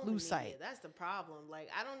they own the lose media. sight. That's the problem. Like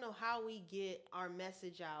I don't know how we get our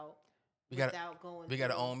message out We gotta- without going. we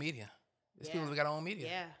gotta through- own media. There's Yeah. people that gotta own media.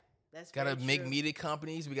 Yeah, that's Gotta very make true. media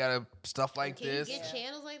companies. We gotta stuff like Can this. you get Yeah.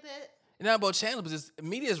 channels like that? It's not about channels, but just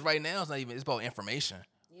media is right now. It's not even. It's about information.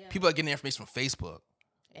 Yeah. People are getting their information from Facebook.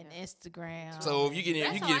 And Instagram. So if you get it,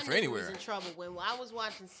 That's you can how get it from I knew we was anywhere. in trouble when I was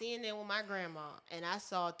watching CNN with my grandma and I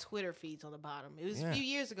saw Twitter feeds on the bottom. It was Yeah. a few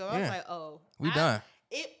years ago. I was Yeah. like, oh, We done.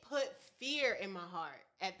 It put fear in my heart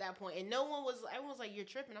at that point, and everyone was like, "You're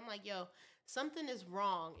tripping." I'm like, "Yo, something is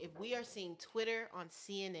wrong if we are seeing Twitter on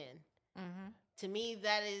CNN." Mm-hmm. To me,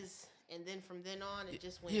 that is, and then from then on, it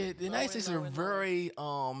just went. Yeah, the lower United and States lower are and lower. very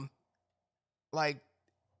like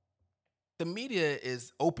the media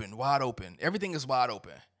is open, wide open. Everything is wide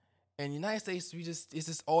open. And the United States, it's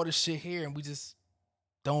just all this shit here, and we just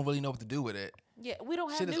don't really know what to do with it. Yeah, we don't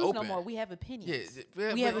have Shit is news no open. more. We have opinions.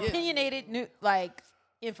 Yeah, We have but yeah. opinionated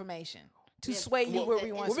information to Yeah, sway you well, where that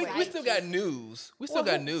we want Well, to is sway. we still got news. We still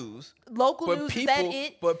Well, got news. Local But news, people,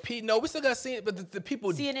 is that it? no, we still got CNN. But the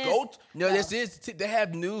people CNN 's- go. No, no. this is they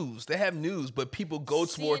have news. They have news, but people go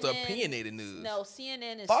towards CNN opinionated news. No,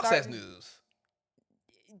 CNN is Fox has starting- news.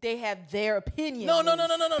 They have their opinion. No.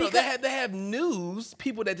 Because- They have news.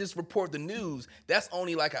 People that just report the news. That's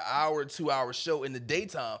only like an hour, 2 hour show in the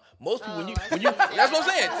daytime. Most people, Oh, I when see you, what you're that's what I'm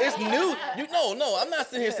saying. saying. It's new. No. I'm not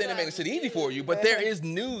sitting here saying to make shit easy for you, but there is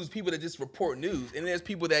news. People that just report news, and there's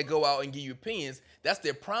people that go out and give you opinions. That's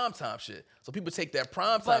their prime time shit. So people take that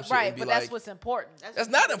prime time But shit right, and be but like, that's what's important. that's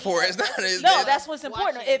not important. It's not. It's, No, that's what's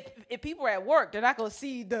important. Watching. If people are at work, they're not gonna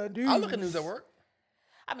see the news. I look at news at work.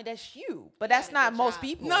 I mean, that's you, but You that's got a not good most job.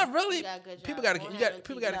 people. Not really. You got a good People job. got. Won't You have got. no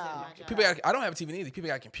People TV got. at my No. People job. got. I don't have a TV either. People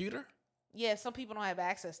got a computer. Yeah, some people don't have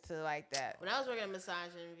access to like that. When I was working at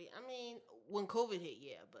massage envy, I mean, when COVID hit,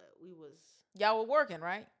 yeah, but we was. Y'all were working,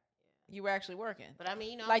 right? You were actually working. But I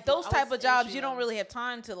mean, Like I those type was of jobs, entry you don't level. really have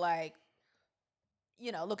time to like,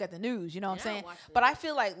 look at the news. You know what I'm Yeah, I saying? watch the But I news.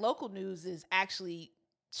 feel like local news is actually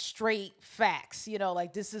straight facts.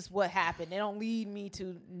 Like this is what happened. They don't lead me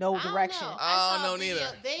to no I don't direction. know. I don't saw a know video-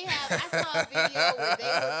 neither. I saw a video where they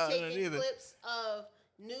I were don't know taking neither. clips of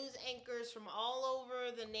news anchors from all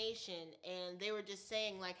over the nation, and they were just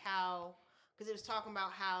saying like how, because it was talking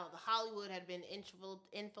about how the Hollywood had been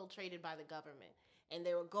infiltrated by the government, and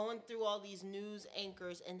they were going through all these news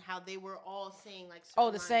anchors and how they were all saying like Oh,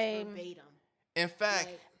 certain the lines same- verbatim. In fact,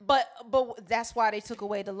 Like, But that's why they took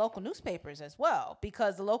away the local newspapers as well,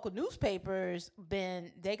 because the local newspapers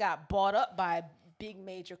they got bought up by a big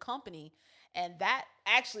major company, and that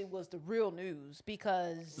actually was the real news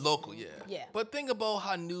because local, yeah. Yeah. But think about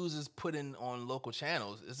how news is put in on local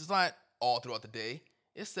channels. It's just not all throughout the day.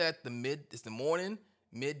 It's at it's the morning,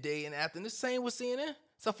 midday and afternoon. The same with CNN.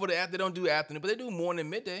 Except for they don't do afternoon, but they do morning and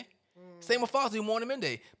midday. Same with Fox, do morning and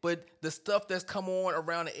midday. But the stuff that's come on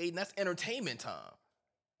around at 8, and that's entertainment time.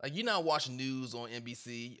 Like, you're not watching news on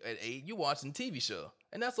NBC at 8. You're watching TV show.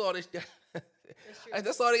 And that's all they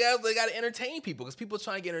that's all they got. They got to entertain people because people are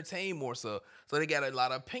trying to get entertained more so. So they got a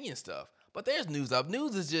lot of opinion stuff. But there's news up.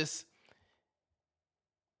 News is just,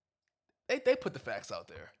 they put the facts out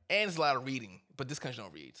there. And it's a lot of reading. But this country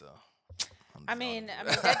don't read, so. I mean,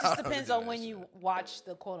 that just depends on when you watch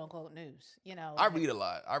the quote unquote news. You know, I read a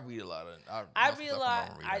lot. I read a lot.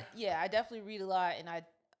 I definitely read a lot, and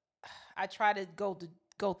I try to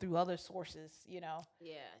go through other sources. You know,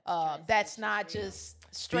 that's not just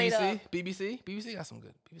straight up. BBC got some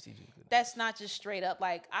good. BBC do good. That's not just straight up.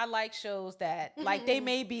 Like, I like shows that like they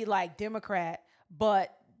may be like Democrat,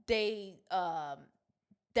 but they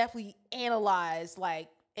definitely analyze like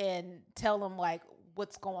and tell them like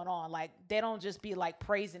what's going on. Like, they don't just be like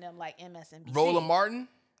praising them like MSNBC. Roland Martin?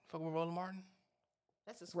 Fuck with Roland Martin?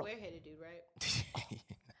 That's a square-headed dude, right?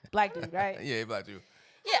 Black dude, right? Yeah, black dude.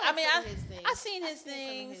 Yeah, I mean, I've seen his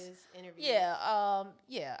things. His interviews. Yeah,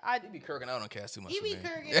 He be kirking out on cast too much. He for be me.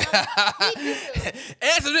 kirking out. He do.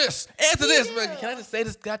 Answer this. do. But can I just say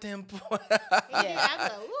this goddamn point? Yeah, I'm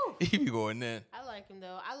like, woo. He be going in. I like him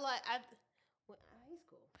though. He's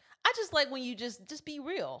cool. I just like when you just be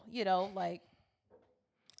real, you know, like.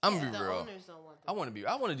 I'm gonna be The real. owners don't want I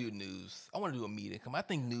want to do news. I want to do a meeting. I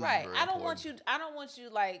think news. Right. Is very I don't important. want you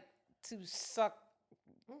like to suck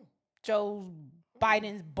Joe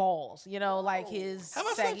Biden's balls, you know, like his Have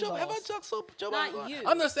I saggy sucked balls. Joe Not Biden? you.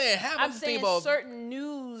 I'm not saying have. I'm just saying thinking about certain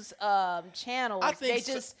news channels. I think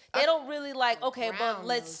they don't really like. Okay, but Brown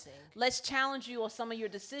let's challenge you on some of your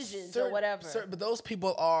decisions certain- or whatever. But those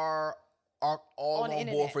people are all On the on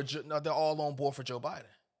board internet. they're all on board for Joe Biden.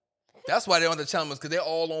 That's why they're on the challenge because they're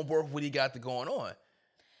all on board with what he got going on.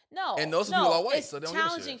 No, And those people are white, it's so they don't give a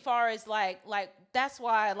challenging. shit. Far as like that's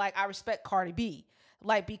why like I respect Cardi B,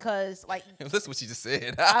 like because like Listen what she just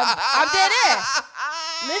said. I'm dead ass.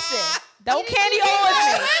 Listen, don't Candy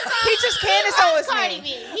Owens me. He just Candace Owens Cardi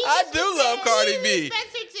me. B. I do love Cardi B.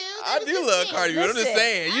 Respects her too. I do love Cardi B. I'm just Listen,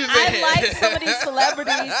 saying. I like some of these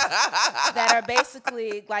celebrities that are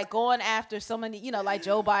basically like going after so many, you know, like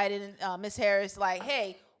Joe Biden, Miss Harris. Like,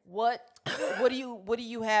 hey, what do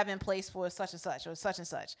you have in place for such and such or such and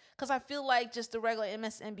such? Because I feel like just the regular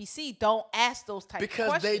MSNBC don't ask those type of because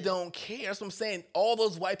questions. they don't care. That's what I'm saying. All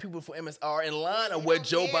those white people for MS are in line of They what don't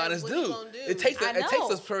Joe care Biden's what do. he gonna do. It takes I know.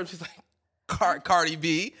 us persons like Cardi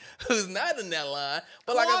B, who's not in that line,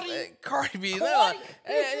 but like I said, Cardi B is not. Cardi.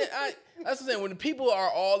 That's what I'm saying. When the people are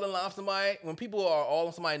all in line with somebody, when people are all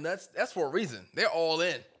on somebody nuts, that's for a reason. They're all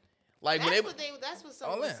in. Like That's what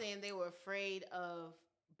someone all was in. saying. They were afraid of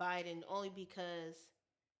Biden only because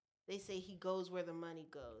they say he goes where the money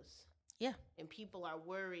goes. Yeah. And people are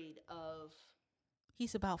worried of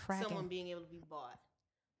He's about fracking. someone being able to be bought.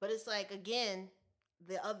 But it's like, again,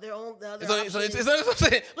 the other So option is-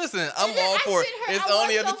 listen, I'm And then all I for it. sent her- It's I on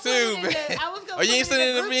the was other gonna put it tube. in the- I was gonna Oh, you put ain't it sending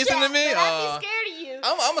in it the to me? You group sending it to me? chat, but I'd be scared of you.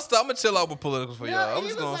 I'm gonna chill out with political for y'all. I'm and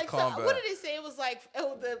just it was gonna like, calm what back. did it say? It was like,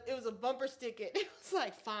 it was a bumper sticker. It was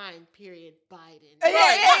like, fine, period, Biden.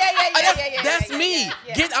 That's me.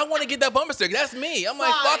 yeah. I want to get that bumper sticker. That's me. I'm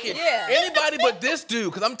like, Fine. fuck it. Yeah. Anybody but this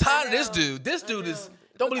dude, because I'm tired of this know. dude. This dude is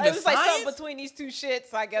don't believe It in was like something science. between these two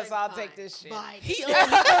shits. I guess I'll take Fine, this shit. Biden. He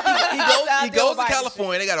I'll goes deal to with Biden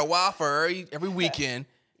California. They got a wildfire every weekend.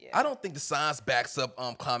 Yeah. I don't think the science backs up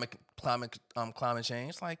climate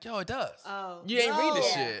change. Like, yo, it does. Oh, You ain't read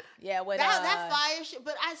this no. shit. Yeah, when That fire shit,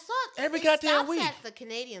 but I saw Every it goddamn stops week. at the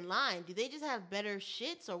Canadian line. Do they just have better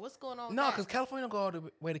shits, or what's going on? with No, that? because California don't go all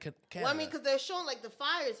the way to Canada. Well, I mean, because they're showing like the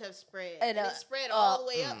fires have spread, And, and it spread all the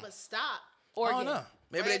way up, but stop. I Oregon. don't know.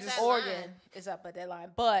 Maybe Right they at just that Oregon line. is up at that line.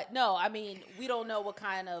 But no, I mean, we don't know what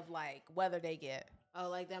kind of like weather they get Oh,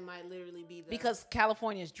 like that might literally be the because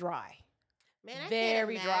California is dry. man, I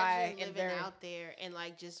very can't dry imagine and living very- out there and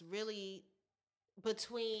like just really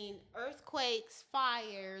between earthquakes,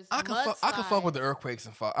 fires, I can fuck with the earthquakes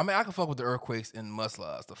and fire. I mean, I can fuck with the earthquakes and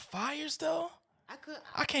mudslides. The fires though,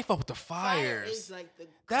 I can't fuck with the Fire fires. is like the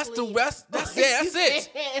That's the clean- rest. That's it.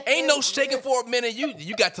 Ain't no shaking for a minute.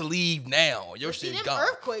 You got to leave now. Your See, shit's them gone.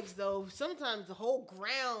 earthquakes though, sometimes the whole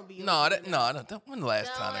ground be No, open up. that when the last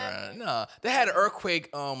No, time that- around? No, they had an earthquake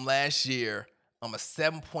last year, a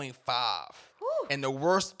 7.5, Whew. and the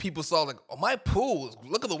worst people saw like my pool.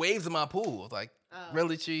 Look at the waves in my pool. Like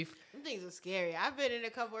really, chief? Them things are scary. I've been in a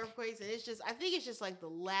couple earthquakes, and I think it's just like the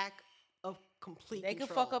lack of complete They can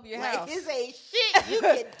control. fuck up your like, house. It's ain't shit you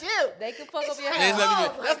can do. They can fuck up your It's And it's house.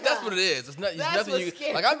 nothing Oh you- my that's God. what it is. It's That's nothing what's you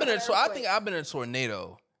scary like. I've been in. about I earthquakes. think I've been in a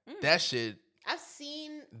tornado. That shit. I've seen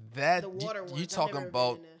That The water you ones. I've talking never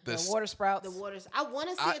about been in The the water sprouts. the waters. I want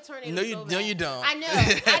to see a tornado. No, you so no, you bad. don't. I know.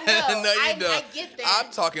 I know. no, you I don't. get that.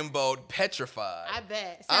 I'm talking about petrified. I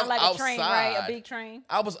bet. Sound I'm like a train, right? A outside. big train.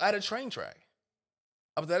 I was at a train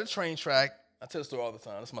track. I tell the story all the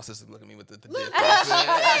time. That's my sister looking at me with the Look, dip. she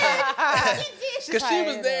Because she was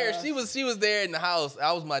tired there. of- She was there in the house.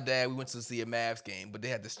 I was my dad. We went to see a Mavs game, but they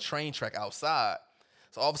had this train track outside.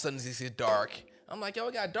 So all of a sudden it's dark. I'm like, yo,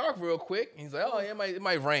 it got dark real quick. And he's like, oh, yeah, it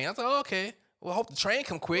might rain. I was like, oh, okay. Well, I hope the train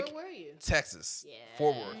come quick. Where were you? Texas. Yeah.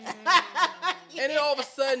 Fort Worth. And then all of a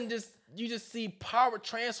sudden, you just see power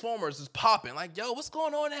transformers just popping. Like, yo, what's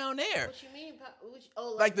going on down there? What you mean?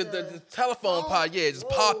 Oh, Like the telephone phone? pod, yeah, just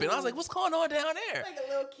popping. I was Whoa. like, what's going on down there? Like a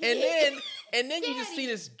little kid. And then you just see Daddy.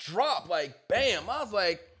 this drop, like bam. I was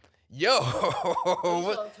like, yo,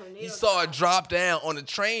 saw a tornado you saw it drop. drop down on the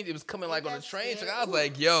train. It was coming like on the That's train. So scary. I was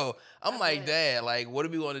like, yo, I'm I like, bet. Dad, like, what are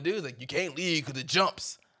we going to do? He's like, you can't leave because it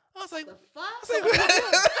jumps. I was like, The fuck? I was like,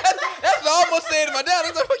 that's what I almost said to my dad. I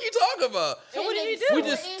was like, what you talking about? So what did you And do? We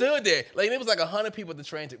just stood there. Like, there was like 100 people at the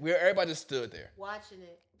train. Everybody just stood there. watching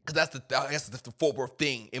it. Because I guess that's the Fort Worth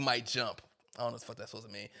thing. It might jump. I don't know what the fuck that's supposed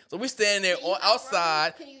to mean. So we standing there Can you outside. outrun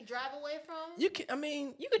it? Can you drive away from? You can, I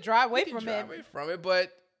mean, You could drive away you can from drive it. away from it,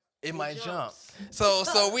 but it might jump. jumps.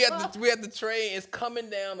 So we had the train. It's coming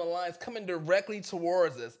down the line. It's coming directly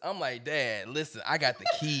towards us. I'm like, Dad, listen, I got the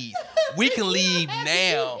keys. We can leave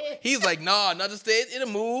now. He's like, nah, just stay. It'll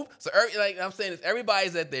move. So like I'm saying, this,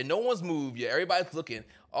 everybody's at there. No one's moved yet. Everybody's looking.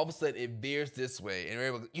 All of a sudden, it veers this way,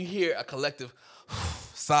 and you hear a collective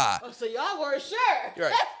sigh. Oh, so y'all weren't sure. Right.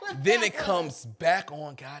 That's what Then that it was. comes back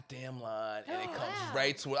on goddamn line, and it Oh, comes wow.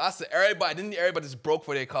 right to it. I said, everybody just broke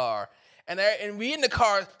for their car. And we in the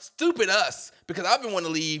car, stupid us, because I've been wanting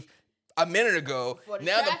to leave a minute ago. Before the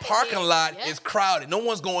Now the traffic parking hit. lot Yep. is crowded. No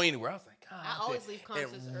one's going anywhere. I was like, God. I always leave And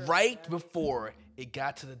concerts early, right bro. before it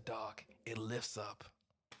got to the dock, it lifts up.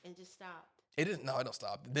 And just stopped. It don't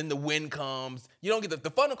stop. Then the wind comes. You don't get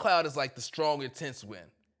the funnel cloud is like the strong, intense wind,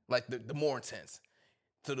 like the more intense.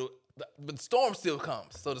 So but the storm still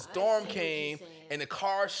comes. So the storm see what came, you're saying. and the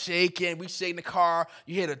car's shaking. We shaking the car.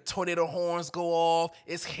 You hear the tornado horns go off.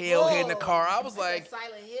 It's hail hitting the car. I was That's like, that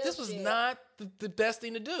Silent Hill this was shit. not the best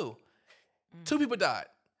thing to do. 2 people died.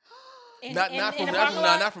 In- Not in- not in from the parking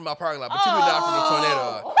lot? not from my parking lot, but 2 people died from the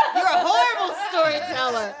tornado. You're a horrible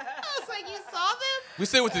storyteller. I was like, you saw them? We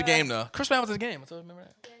still went to the game though. Chris Brown was at the game. I told you, remember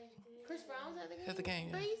that? Chris Brown's at the game. At the game,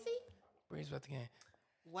 yeah. Crazy. Breeze was at the game.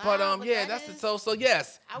 Wow. But yeah, that that's is- so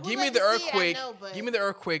yes. I would Give me like the to see it, I earthquake. know, but- Give me the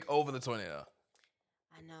earthquake over the tornado.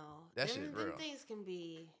 I know. That them, shit them real. things can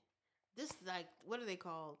be. This like what are they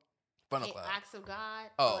called? Funnel Hey, cloud. acts of God.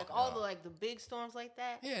 Oh, like all no. the like the big storms like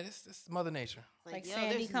that. Yeah, this Mother Nature. Like yo,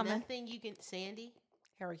 Sandy there's coming. nothing you can. Sandy.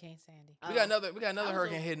 Hurricane Sandy. We got Oh. another I was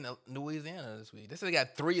hurricane on- hitting Louisiana this week. They said they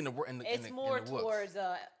got 3 in the It's in more the works. towards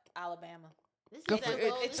Alabama. This Good is for that it.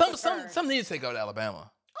 goal. This some- is some- Some need to take out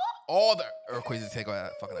Alabama. All the earthquakes to take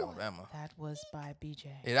out fucking Alabama. That was by BJ.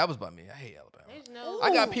 Yeah, that was by me. I hate Alabama. There's no.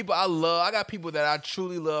 I got people I love. I got people that I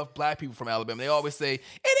truly love. Black people from Alabama. They always say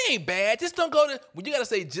it ain't bad. Just don't go to. When you gotta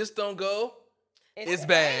say just don't go, it's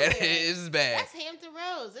bad. It's bad. That's Hampton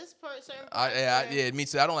Roads. This certain part. Yeah, me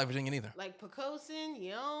too. I don't like Virginia neither. Like Pocosin,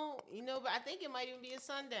 you know, but I think it might even be a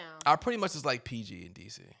sundown. I pretty much just like PG in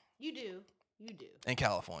DC You do. and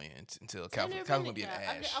California until I've never California been be to an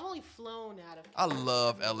Cal- ash. I've only flown out of. I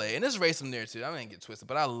love LA, and there's racism there too. I didn't get twisted,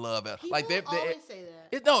 but I love LA. People Like they always say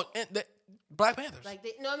that. Black Panthers. Like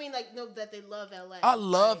that they love LA. I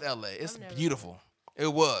love Like, LA. It's I've never beautiful.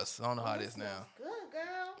 It was. I don't know how it that is smells now. Good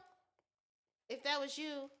girl. If that was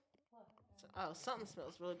you. Oh, something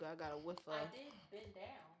smells really good. I got a whiff of. did bend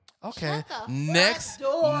down. Okay. Shut the front Next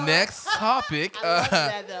door. next topic. I love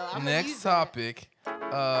that, though. I'm gonna use Next that. topic.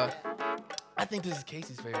 I think this is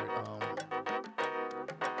Casey's favorite.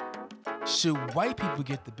 Should white people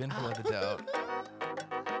get the benefit of the doubt